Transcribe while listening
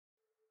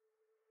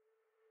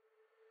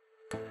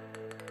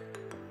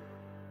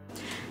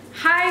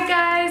Hi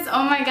guys,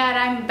 oh my god,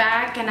 I'm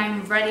back and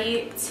I'm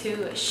ready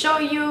to show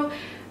you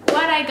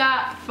what I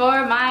got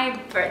for my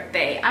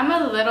birthday. I'm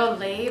a little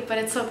late, but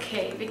it's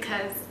okay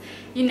because,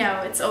 you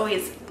know, it's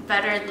always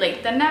better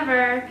late than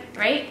never,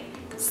 right?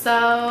 So,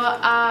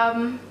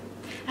 I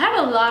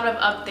have a lot of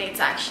updates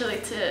actually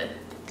to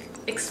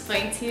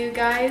explain to you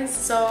guys.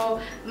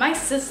 So my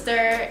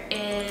sister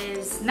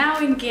is now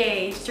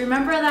engaged.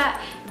 Remember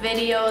that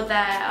video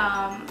that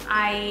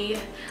I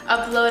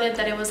uploaded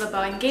that it was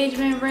about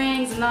engagement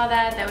rings and all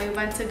that we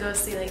went to go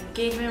see like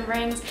engagement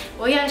rings?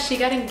 Well, yeah, she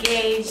got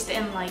engaged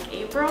in like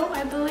April,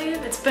 I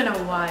believe. It's been a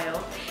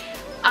while.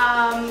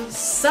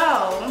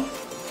 So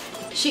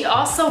she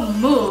also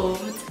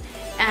moved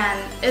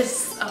and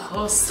it's a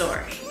whole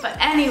story. But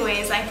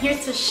anyways, I'm here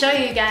to show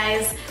you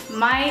guys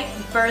my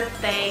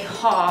birthday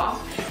haul.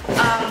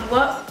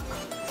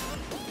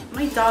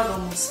 My dog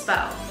almost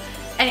fell.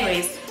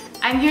 Anyways,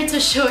 I'm here to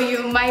show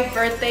you my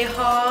birthday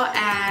haul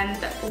and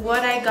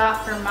what I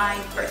got for my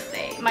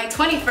birthday. My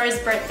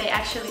 21st birthday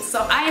actually.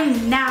 So I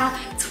am now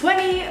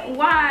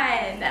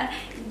 21.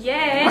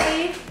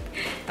 Yay!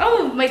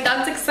 Oh, my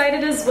dog's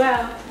excited as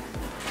well.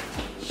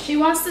 She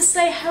wants to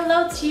say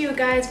hello to you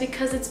guys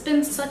because it's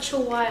been such a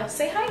while.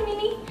 Say hi,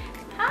 Minnie.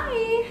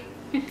 Hi.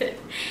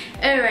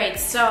 Alright,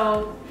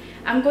 so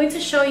I'm going to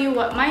show you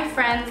what my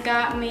friends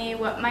got me,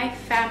 what my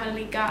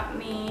family got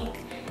me,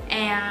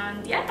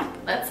 and yeah,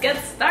 let's get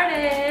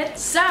started.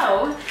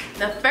 So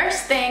the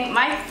first thing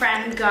my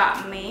friend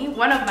got me,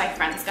 one of my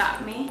friends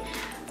got me,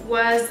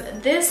 was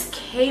this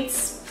Kate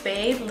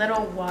Spade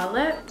little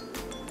wallet.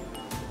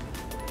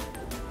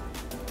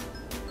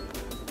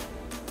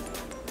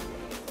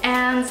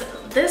 And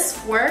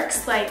this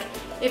works like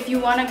if you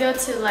want to go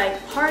to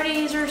like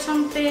parties or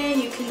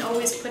something, you can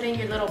always put in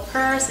your little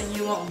purse and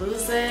you won't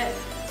lose it.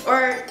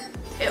 Or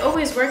it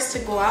always works to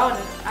go out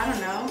and, I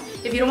don't know,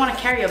 if you don't want to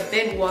carry a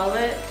big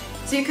wallet.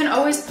 So you can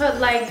always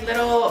put like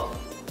little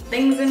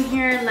things in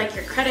here like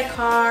your credit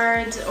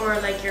cards or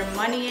like your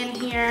money in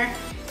here.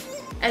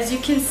 As you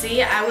can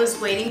see, I was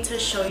waiting to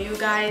show you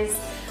guys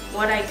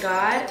what I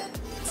got.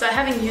 So I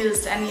haven't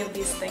used any of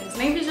these things.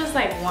 Maybe just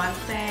like one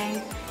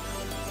thing.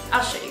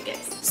 I'll show you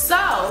guys.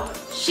 So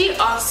she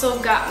also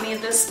got me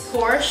this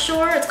Pore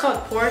Sure. It's called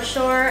Pore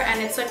Sure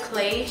and it's a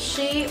clay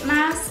sheet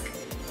mask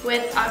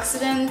with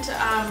oxidant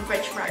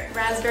rich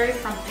raspberry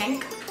from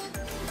Pink.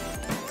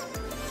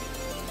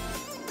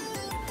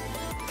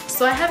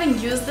 So I haven't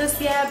used this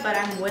yet, but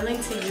I'm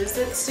willing to use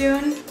it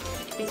soon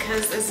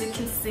because as you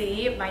can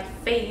see, my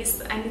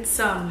face, I need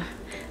some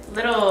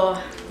little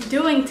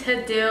doing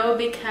to do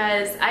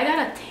because I got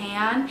a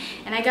tan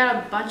and I got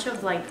a bunch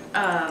of like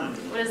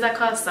what is that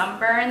called,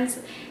 sunburns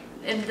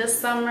in this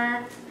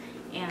summer,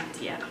 and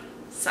yeah,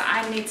 so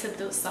I need to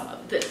do some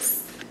of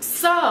this.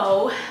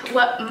 So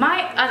what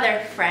my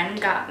other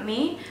friend got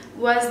me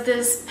was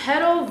this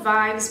Petal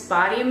Vibes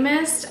body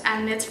mist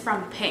and it's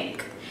from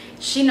Pink.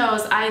 She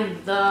knows I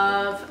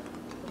love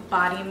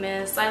body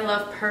mist, I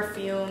love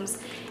perfumes,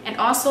 and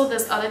also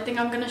this other thing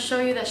I'm gonna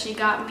show you that she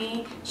got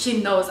me,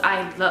 she knows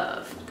I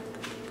love.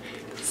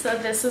 So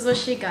this is what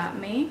she got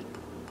me.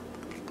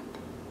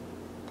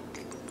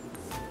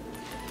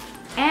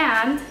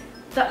 And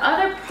the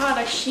other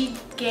product she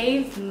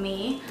gave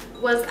me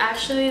was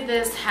actually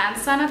this hand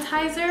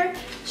sanitizer.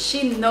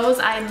 She knows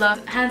I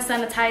love hand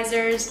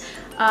sanitizers.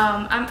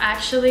 I'm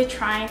actually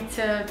trying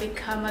to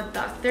become a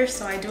doctor,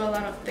 so I do a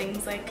lot of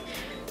things like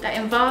that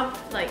involve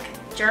like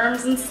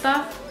germs and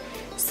stuff.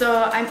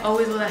 So I'm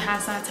always with a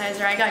hand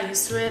sanitizer. I got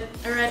used to it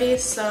already.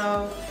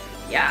 So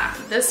yeah,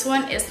 this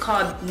one is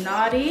called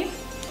Naughty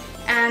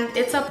and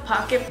it's a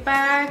pocket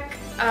bag.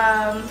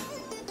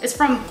 It's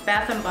from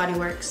Bath and Body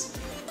Works.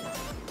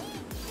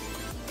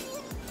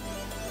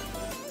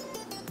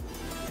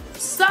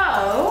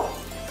 So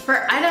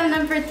for item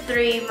number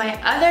 3,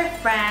 my other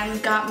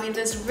friend got me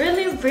this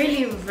really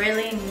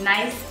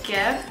nice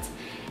gift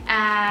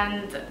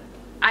and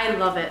I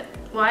love it.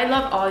 Well, I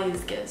love all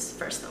these gifts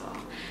first of all.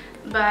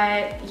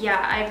 But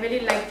yeah, I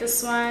really like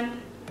this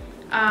one.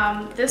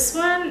 This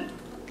one,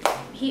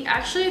 he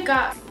actually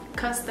got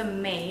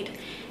custom made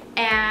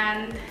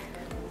and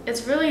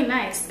it's really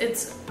nice.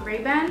 It's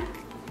Ray-Ban.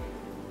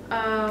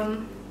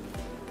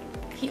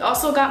 He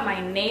also got my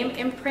name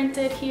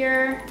imprinted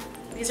here.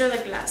 These are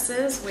the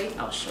glasses. Wait,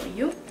 I'll show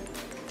you.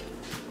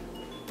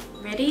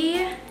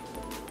 Ready?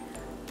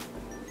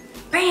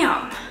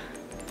 Bam!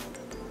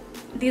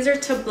 These are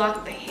to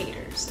block the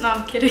haters. No,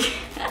 I'm kidding.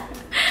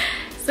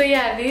 So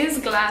yeah, these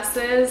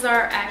glasses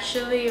are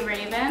actually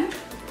Ray-Ban,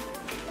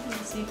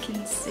 as you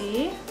can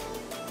see.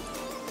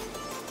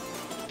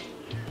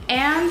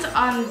 And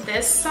on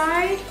this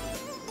side,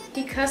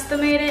 he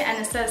custom made it and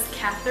it says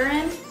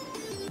Katherine.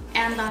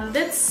 And on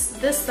this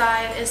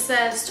side, it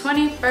says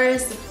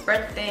 21st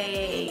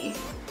birthday.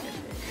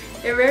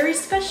 They're very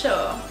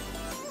special.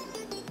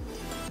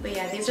 But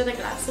yeah, these are the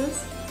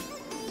glasses.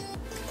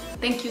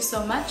 Thank you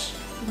so much.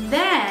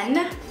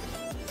 Then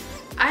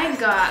I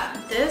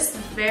got this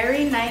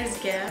very nice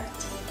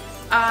gift.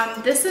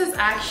 This is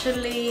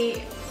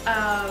actually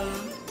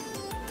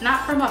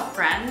not from a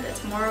friend,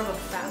 it's more of a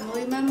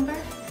family member.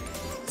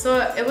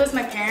 So it was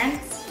my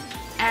parents,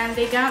 and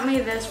they got me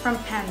this from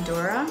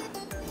Pandora.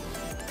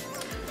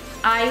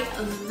 I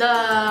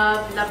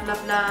love, love,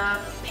 love,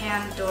 love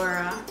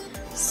Pandora.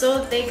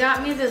 So they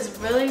got me this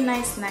really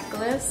nice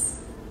necklace.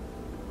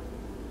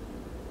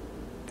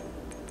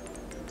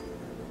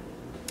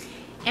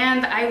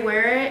 And I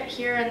wear it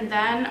here and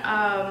then.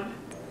 I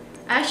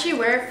actually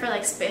wear it for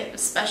like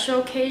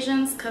special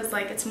occasions because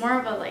like it's more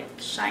of a like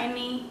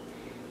shiny,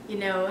 you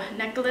know,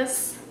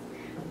 necklace.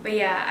 But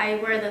yeah, I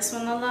wear this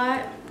one a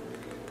lot.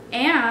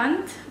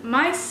 And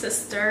my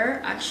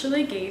sister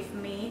actually gave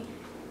me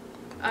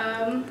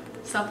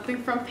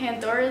something from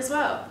Pandora as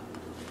well.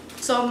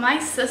 So my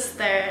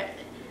sister,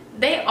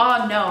 they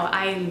all know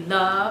I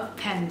love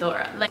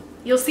Pandora. Like,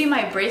 you'll see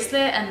my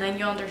bracelet and then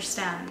you'll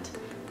understand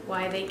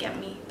why they get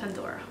me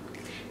Pandora.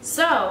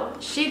 So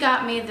she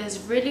got me this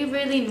really,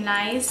 really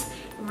nice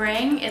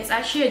ring. It's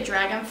actually a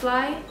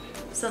dragonfly.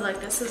 So like,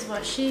 this is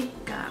what she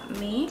got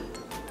me.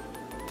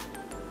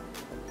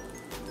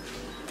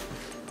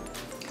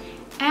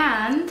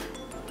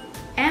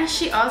 And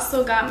she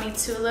also got me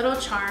 2 little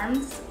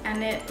charms,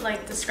 and it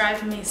like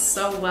described me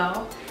so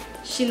well.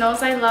 She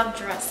knows I love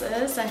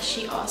dresses, and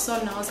she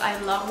also knows I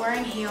love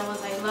wearing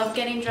heels. I love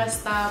getting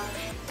dressed up.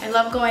 I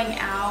love going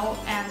out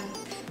and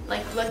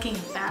like looking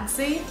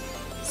fancy.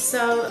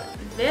 So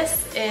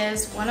this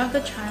is one of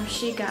the charms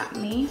she got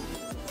me.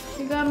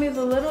 She got me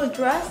the little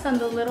dress and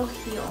the little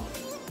heel.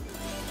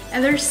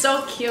 And they're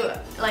so cute.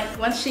 Like,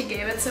 once she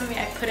gave it to me,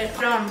 I put it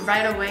on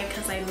right away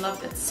because I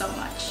loved it so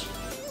much.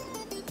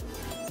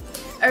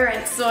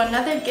 Alright, so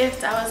another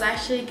gift I was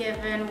actually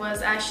given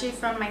was actually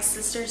from my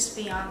sister's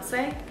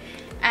fiance.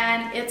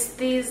 And it's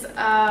these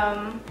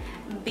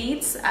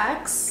Beats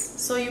X.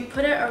 So you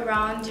put it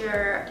around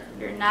your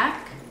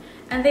neck.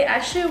 And they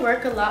actually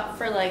work a lot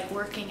for like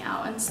working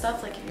out and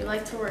stuff, like if you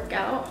like to work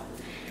out.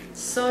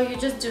 So you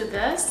just do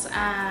this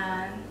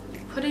and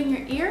you put in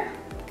your ear.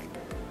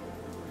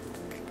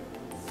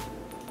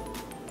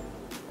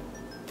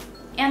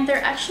 And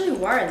they're actually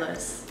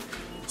wireless.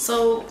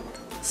 So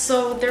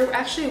they're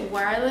actually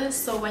wireless,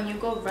 so when you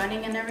go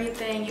running and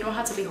everything, you don't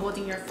have to be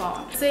holding your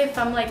phone. Say if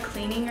I'm like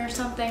cleaning or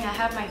something, I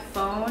have my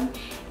phone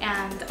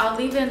and I'll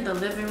leave it in the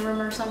living room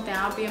or something.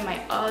 I'll be in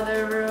my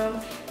other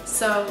room.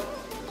 So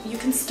you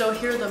can still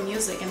hear the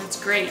music and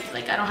it's great.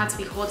 Like, I don't have to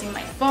be holding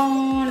my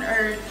phone,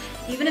 or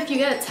even if you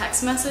get a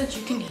text message,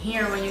 you can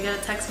hear when you get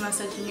a text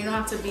message and you don't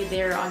have to be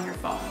there on your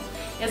phone.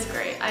 It's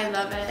great. I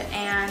love it.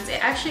 And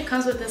it actually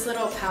comes with this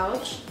little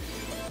pouch.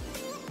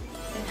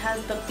 It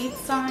has the beat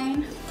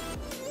sign.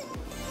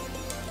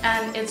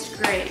 And it's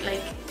great.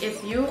 Like,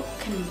 if you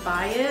can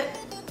buy it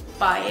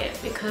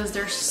because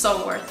they're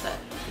so worth it.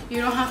 You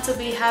don't have to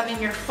be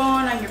having your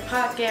phone on your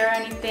pocket or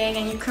anything,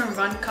 and you can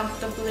run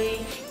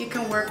comfortably, you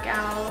can work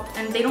out,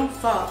 and they don't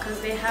fall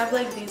because they have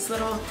like these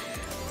little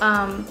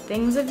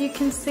things that you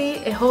can see.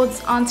 It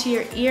holds onto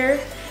your ear,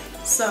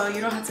 so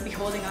you don't have to be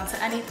holding onto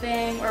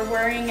anything or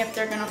worrying if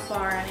they're gonna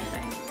fall or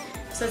anything.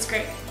 So it's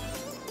great.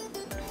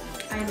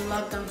 I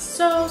love them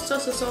so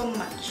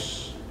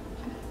much.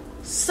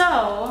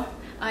 So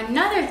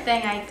another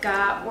thing I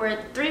got were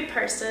 3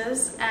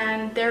 purses,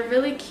 and they're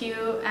really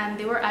cute, and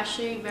they were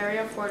actually very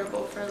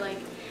affordable for like,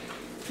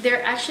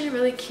 they're actually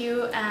really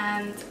cute,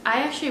 and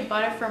I actually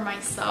bought it for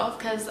myself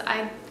because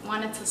I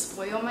wanted to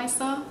spoil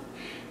myself.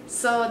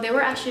 So they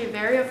were actually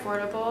very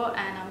affordable,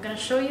 and I'm gonna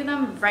show you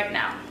them right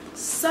now.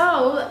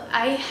 So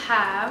I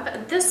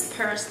have this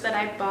purse that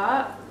I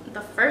bought,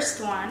 the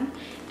first one.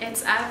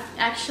 It's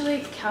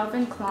actually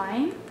Calvin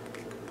Klein.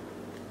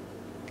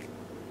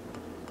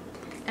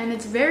 And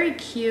it's very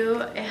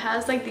cute. It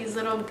has like these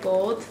little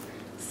gold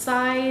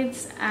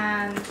sides,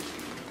 and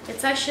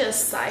it's actually a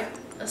side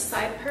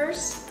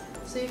purse.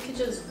 So you could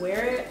just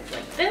wear it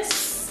like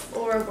this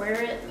or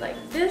wear it like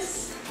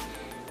this,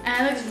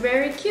 and it looks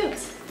very cute.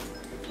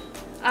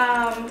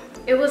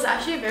 It was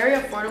actually very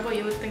affordable.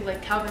 You would think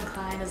like Calvin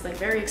Klein is like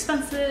very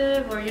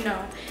expensive, or you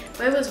know,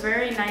 but it was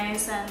very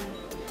nice, and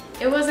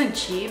it wasn't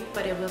cheap,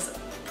 but it was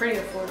pretty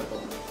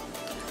affordable.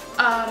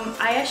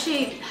 I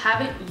actually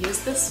haven't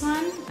used this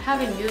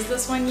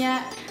one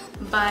yet,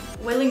 but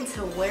willing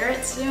to wear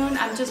it soon.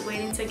 I'm just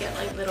waiting to get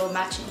like little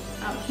matching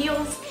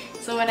heels,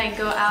 so when I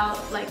go out,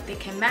 like they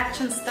can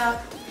match and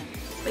stuff.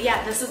 But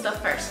yeah, this is the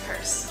first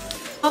purse.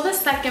 Well, the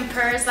second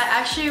purse I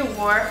actually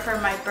wore for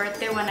my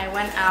birthday when I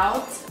went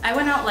out. I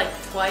went out like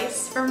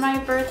twice for my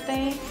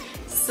birthday,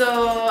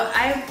 so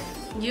I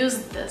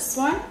used this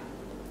one,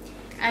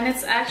 and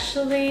it's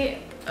actually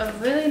a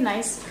really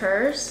nice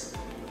purse.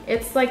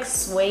 It's like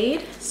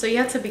suede, so you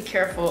have to be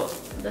careful.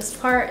 This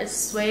part is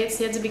suede,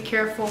 so you have to be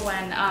careful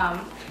when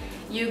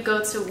you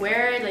go to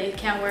wear it. Like, you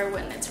can't wear it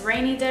when it's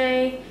rainy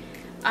day.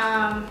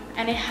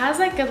 And it has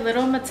like a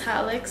little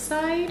metallic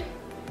side.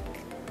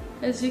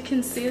 As you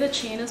can see, the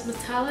chain is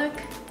metallic.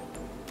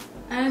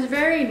 And it's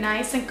very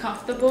nice and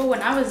comfortable.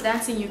 When I was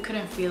dancing, you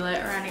couldn't feel it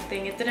or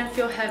anything. It didn't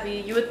feel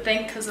heavy. You would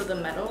think because of the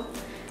metal,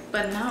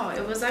 but no,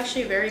 it was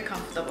actually very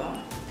comfortable.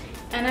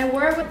 And I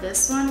wore it with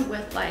this one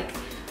with like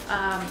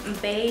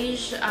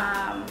beige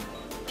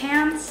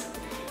pants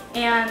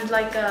and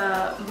like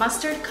a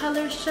mustard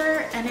color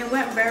shirt, and it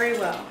went very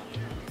well.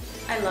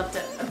 I loved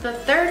it. The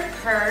third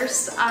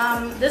purse,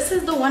 this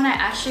is the one I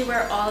actually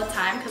wear all the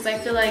time because I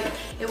feel like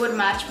it would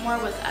match more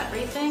with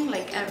everything,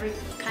 like every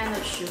kind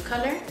of shoe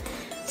color.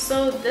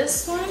 So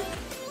this one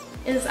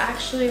is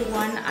actually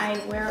one I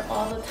wear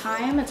all the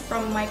time. It's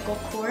from Michael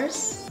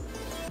Kors.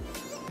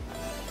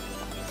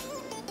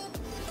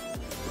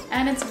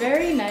 And it's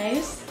very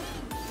nice,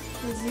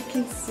 as you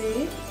can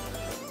see.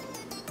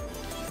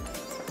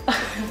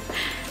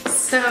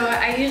 So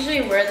I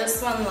usually wear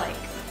this one like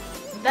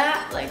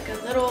that, like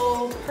a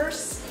little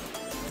purse.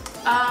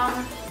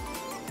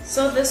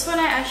 So this one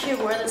I actually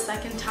wore the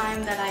second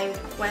time that I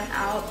went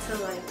out to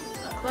like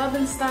a club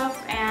and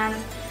stuff, and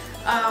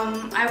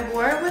I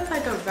wore it with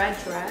like a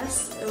red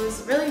dress. It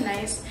was really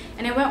nice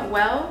and it went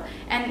well.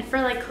 And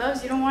for like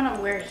clubs, you don't want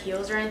to wear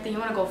heels or anything. You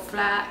want to go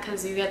flat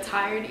because you get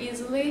tired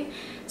easily.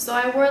 So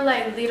I wore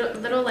like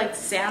little like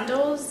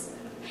sandals,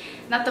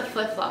 not the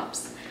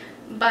flip-flops,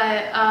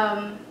 but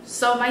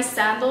so my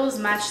sandals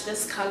match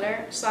this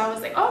color. So I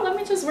was like, oh, let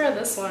me just wear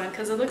this one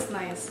because it looks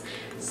nice.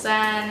 So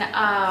then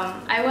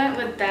I went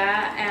with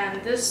that,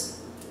 and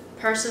this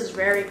purse is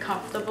very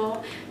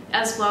comfortable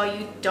as well.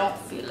 You don't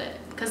feel it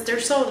because they're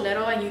so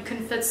little and you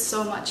can fit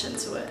so much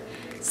into it.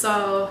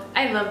 So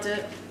I loved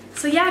it.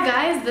 So yeah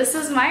guys, this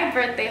is my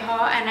birthday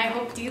haul and I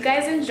hope you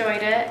guys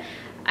enjoyed it.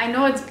 I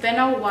know it's been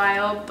a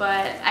while,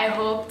 but I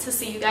hope to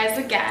see you guys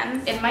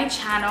again in my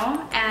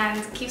channel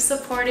and keep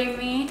supporting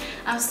me.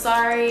 I'm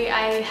sorry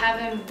I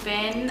haven't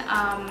been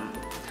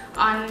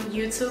on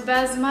YouTube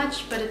as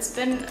much, but it's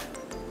been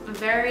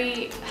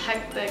very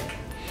hectic.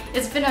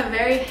 It's been a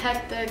very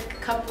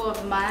hectic couple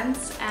of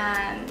months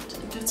and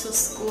due to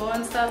school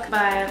and stuff,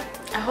 but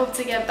I hope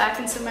to get back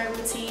into my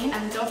routine.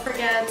 And don't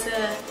forget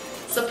to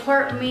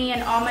support me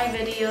in all my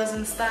videos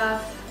and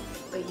stuff.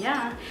 But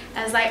yeah,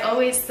 as I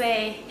always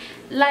say,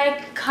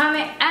 like,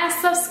 comment, and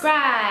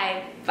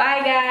subscribe.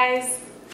 Bye guys.